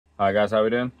Hi guys, how we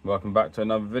doing? Welcome back to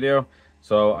another video.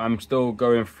 So I'm still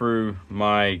going through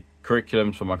my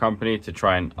curriculums for my company to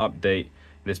try and update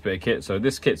this bit of kit. So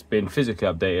this kit's been physically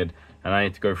updated and I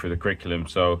need to go through the curriculum.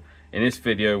 So in this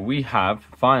video we have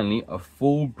finally a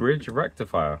full bridge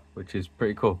rectifier, which is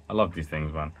pretty cool. I love these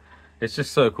things, man. It's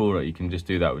just so cool that you can just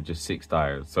do that with just 6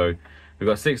 diodes. So we've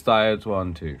got 6 diodes,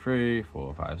 1, 2, 3,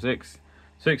 4, 5, 6.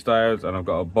 6 diodes, and I've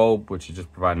got a bulb which is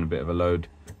just providing a bit of a load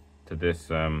to this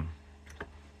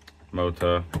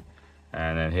motor,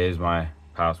 and then here's my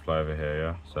power supply over here.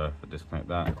 Yeah, so if I disconnect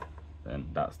that, then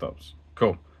that stops.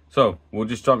 Cool. So we'll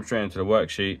just jump straight into the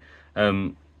worksheet.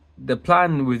 The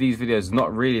plan with these videos is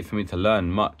not really for me to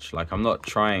learn much. Like, I'm not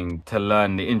trying to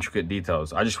learn the intricate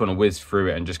details. I just want to whiz through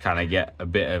it and just kind of get a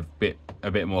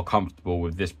bit more comfortable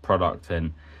with this product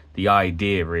and the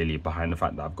idea really behind the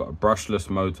fact that I've got a brushless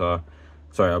motor,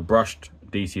 sorry, a brushed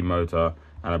DC motor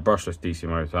and a brushless DC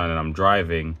motor, and then I'm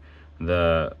driving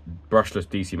the brushless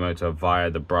DC motor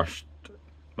via the brushed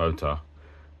motor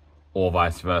or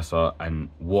vice versa,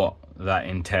 and what that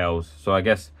entails. So I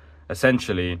guess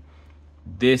essentially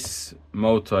this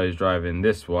motor is driving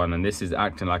this one, and this is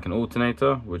acting like an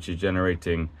alternator, which is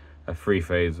generating a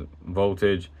 3-phase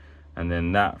voltage, and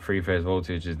then that 3-phase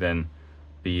voltage is then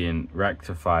being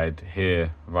rectified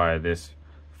here via this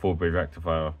full bridge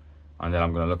rectifier, and then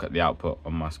I'm going to look at the output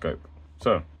on my scope.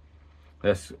 So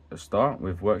let's start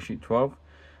with worksheet 12.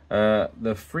 The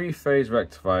 3-phase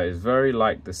rectifier is very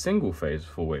like the single-phase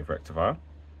full-wave rectifier.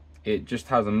 It just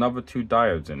has another 2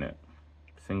 diodes in it.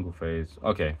 Single phase,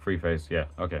 okay, 3-phase, yeah,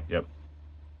 okay, yep.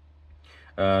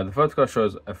 The photograph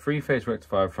shows a 3-phase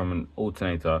rectifier from an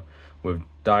alternator with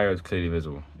diodes clearly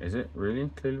visible. Is it really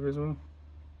clearly visible?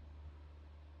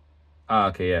 Ah,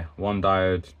 okay, yeah, 1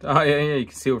 diode. Oh, yeah, you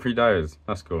can see all 3 diodes.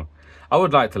 That's cool. I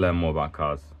would like to learn more about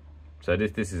cars. So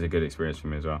this is a good experience for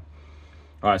me as well.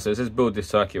 Alright, so it says build this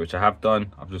circuit, which I have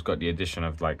done. I've just got the addition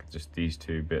of like just these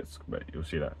 2 bits, but you'll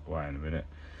see that why in a minute.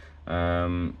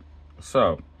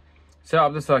 So set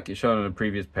up the circuit shown on the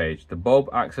previous page. The bulb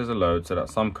acts as a load so that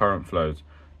some current flows.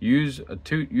 Using a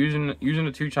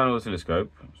 2-channel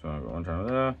oscilloscope. So I've got 1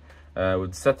 channel there.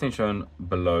 With the setting shown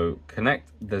below,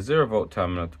 connect the 0-volt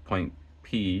terminal to point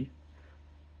P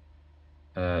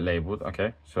labeled.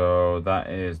 Okay, so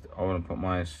that is, I want to put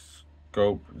my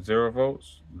scope 0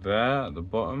 volts there at the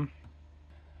bottom.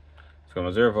 So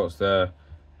my 0 volts there,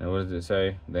 and what does it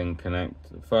say? Then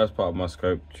connect the first part of my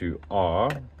scope to R.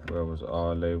 Where was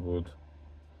R labeled?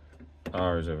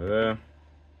 R is over there.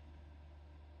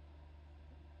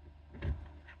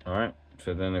 All right,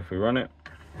 so then if we run it,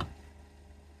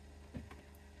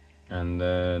 and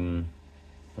then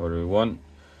what do we want?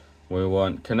 We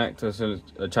want connect to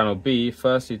channel B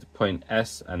firstly to point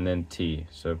S and then T.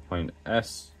 So point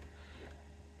S.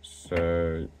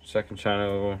 So second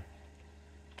channel,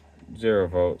 0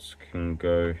 volts can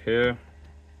go here,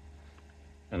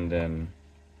 and then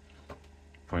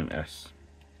point S.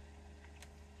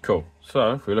 Cool.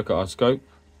 So if we look at our scope,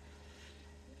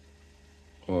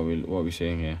 what are we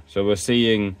seeing here? So we're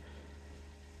seeing,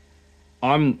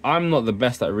 I'm not the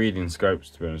best at reading scopes,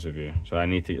 to be honest with you. So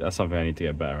that's something I need to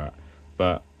get better at.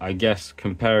 But I guess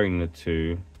comparing the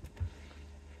two,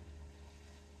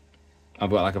 I've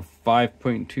got like a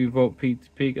 5.2 volt peak to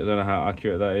peak. I don't know how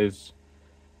accurate that is.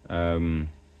 And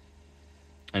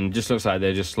it just looks like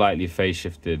they're just slightly phase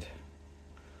shifted.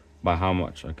 By how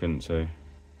much, I couldn't say.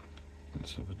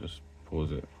 Let's see if I just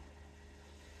pause it.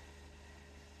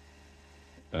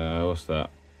 What's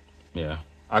that? Yeah,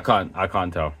 I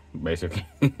can't tell, basically.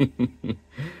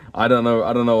 I don't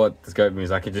know what the scope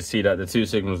means. I can just see that the 2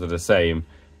 signals are the same,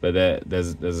 but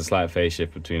there's a slight phase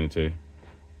shift between the 2.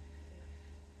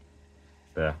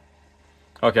 There.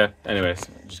 Okay, anyways,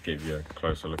 just give you a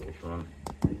closer look if you want.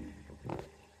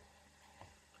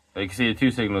 So you can see the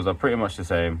 2 signals are pretty much the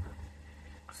same,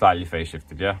 slightly phase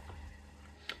shifted, yeah?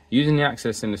 Using the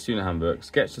access in the student handbook,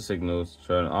 sketch the signals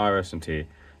showing R, S, and T.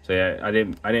 So yeah, I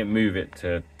didn't move it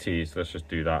to T, so let's just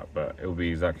do that, but it will be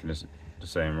exactly the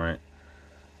same, right?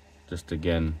 Just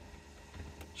again,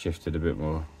 shifted a bit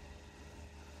more.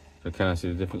 So can I see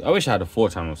the difference? I wish I had a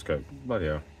 4-channel scope. Bloody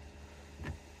hell.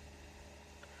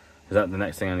 Is that the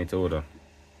next thing I need to order?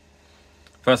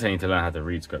 First I need to learn how to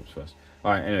read scopes first.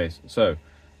 Alright, anyways, so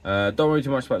don't worry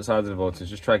too much about the size of the voltage,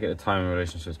 just try to get the timing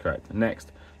relationships correct.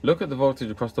 Next, look at the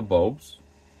voltage across the bulb,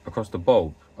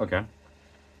 okay,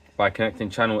 by connecting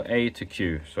channel A to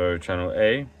Q. So channel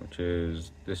A, which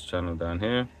is this channel down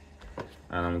here,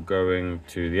 and I'm going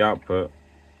to the output,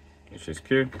 which is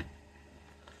Q.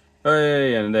 Oh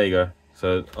yeah, and there you go.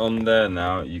 So on there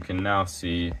now, you can now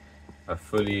see a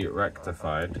fully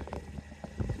rectified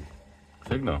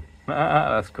signal.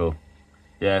 That's cool.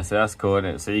 Yeah, so that's cool,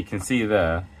 isn't it? So you can see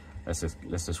there. Let's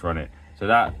just run it. So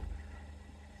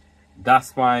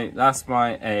that's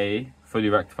my A fully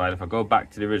rectified. If I go back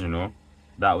to the original,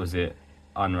 that was it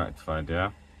unrectified,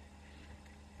 yeah.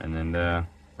 And then there,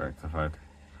 rectified.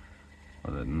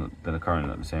 Well, they're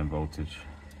currently at the same voltage.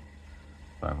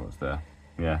 5 volts there.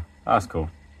 Yeah, that's cool.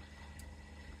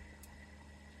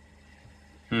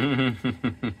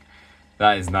 That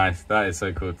is nice. That is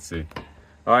so cool to see.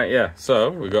 All right, yeah. So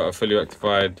we got a fully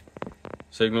rectified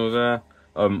signal there.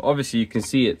 Obviously you can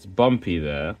see it's bumpy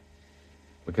there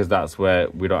because that's where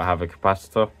we don't have a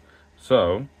capacitor.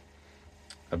 So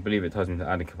I believe it tells me to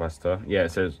add a capacitor. Yeah,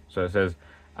 it says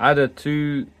add a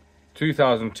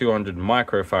 2200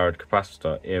 microfarad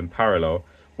capacitor in parallel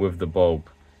with the bulb.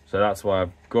 So that's why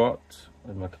I've got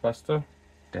my capacitor.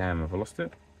 Damn, have I lost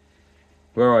it?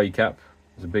 Where are you, Cap?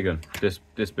 It's a big one. This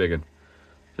big one.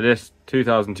 So this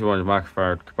 2200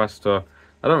 microfarad capacitor.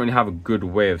 I don't really have a good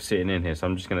way of sitting in here, so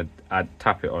I'm just gonna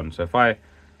tap it on. So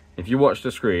if you watch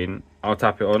the screen, I'll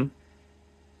tap it on.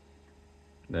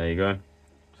 There you go.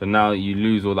 So now you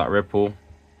lose all that ripple.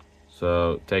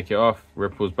 So take it off,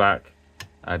 ripple's back.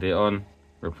 Add it on,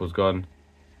 ripple's gone.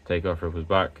 Take off, ripple's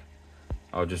back.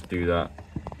 I'll just do that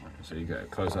so you get a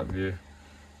close-up view.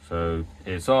 So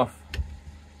it's off,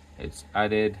 it's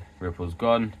added, ripple's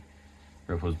gone,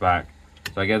 ripple's back.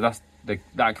 So I guess that's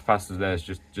that capacitor there is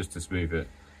just to smooth it.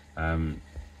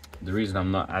 The reason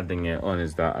I'm not adding it on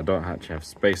is that I don't actually have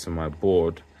space on my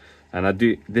board, and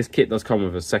this kit does come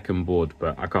with a second board,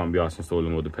 but I can't be asked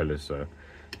installing all the pillars, so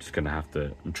I'm just gonna have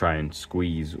to try and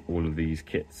squeeze all of these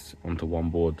kits onto one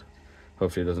board.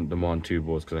 Hopefully it doesn't demand 2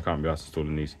 boards because I can't be asked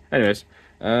installing these. Anyways,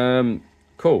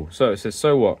 cool. So it says,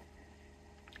 so what?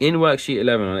 In worksheet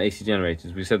 11 on AC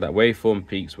generators, we said that waveform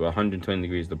peaks were 120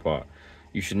 degrees apart.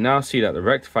 You should now see that the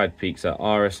rectified peaks at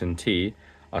RS and T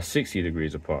are 60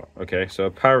 degrees apart. Okay, so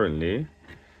apparently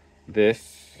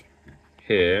this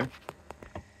here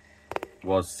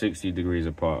was 60 degrees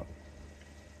apart.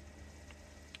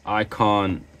 I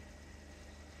couldn't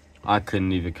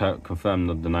either confirm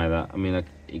nor deny that. I mean,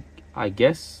 I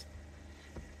guess,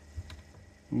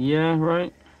 yeah,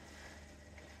 right.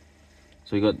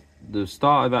 So you got the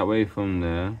start of that waveform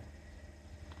there,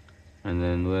 and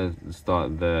then where's the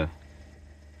start there?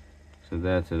 So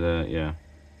there to there, yeah.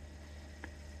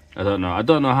 I don't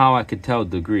know how I could tell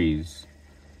degrees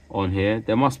on here.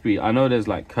 There must be, I know there's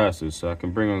like cursors, so I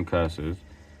can bring on cursors.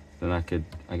 Then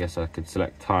I guess I could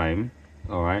select time.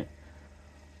 All right.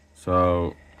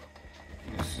 So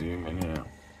let's zoom in here.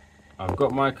 I've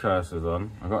got my cursors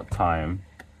on. I've got time.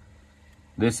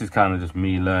 This is kind of just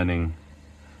me learning.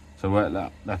 So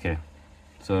okay.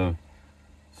 So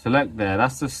select there.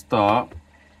 That's the start.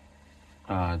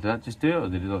 Did that just do it or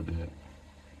did it not do it?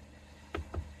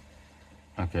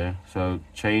 Okay, so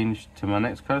change to my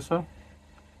next cursor.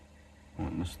 I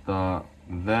want to start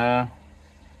there.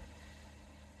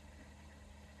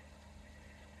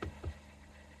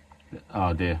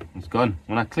 Oh dear, it's gone.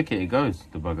 When I click it, it goes,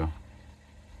 the bugger.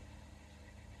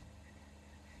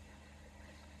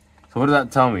 So what does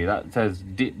that tell me? That says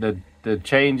the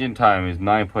change in time is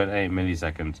 9.8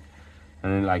 milliseconds.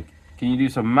 And then like, can you do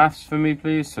some maths for me,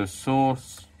 please? So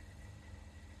source.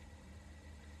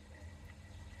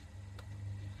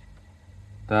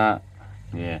 That,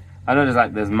 yeah. I know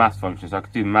there's math functions, so I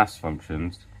could do math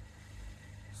functions.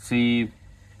 C,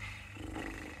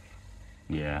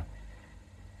 yeah.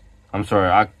 I'm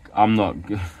sorry, I'm not.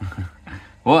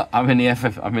 What? I'm in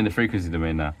the frequency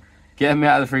domain now. Get me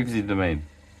out of the frequency domain.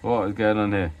 What is going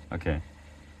on here? Okay.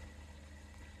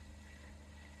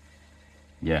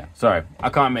 Yeah, sorry, I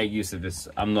can't make use of this.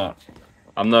 I'm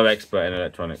no expert in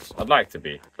electronics. I'd like to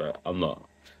be, but I'm not.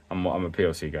 I'm a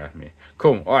PLC guy, me.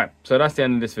 Cool. All right, so that's the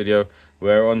end of this video.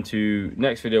 We're on to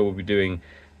next video. We'll be doing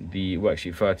the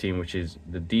worksheet 13, which is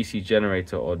the DC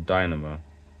generator or dynamo.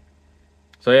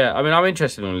 So yeah, I mean, I'm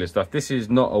interested in all this stuff. This is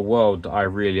not a world I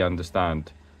really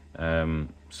understand.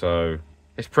 So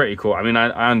it's pretty cool. I mean,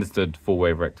 I understood full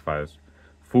wave rectifiers,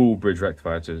 full bridge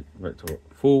rectifier to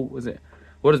full, was it?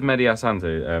 What does Media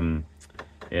Santo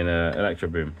in Electro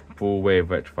Boom? Full wave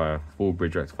rectifier, full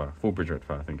bridge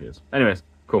rectifier, I think it is. Anyways,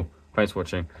 cool. Thanks for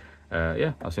watching.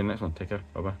 Yeah, I'll see you in the next one. Take care.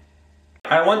 Bye bye.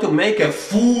 I want to make a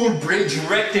full bridge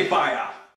rectifier.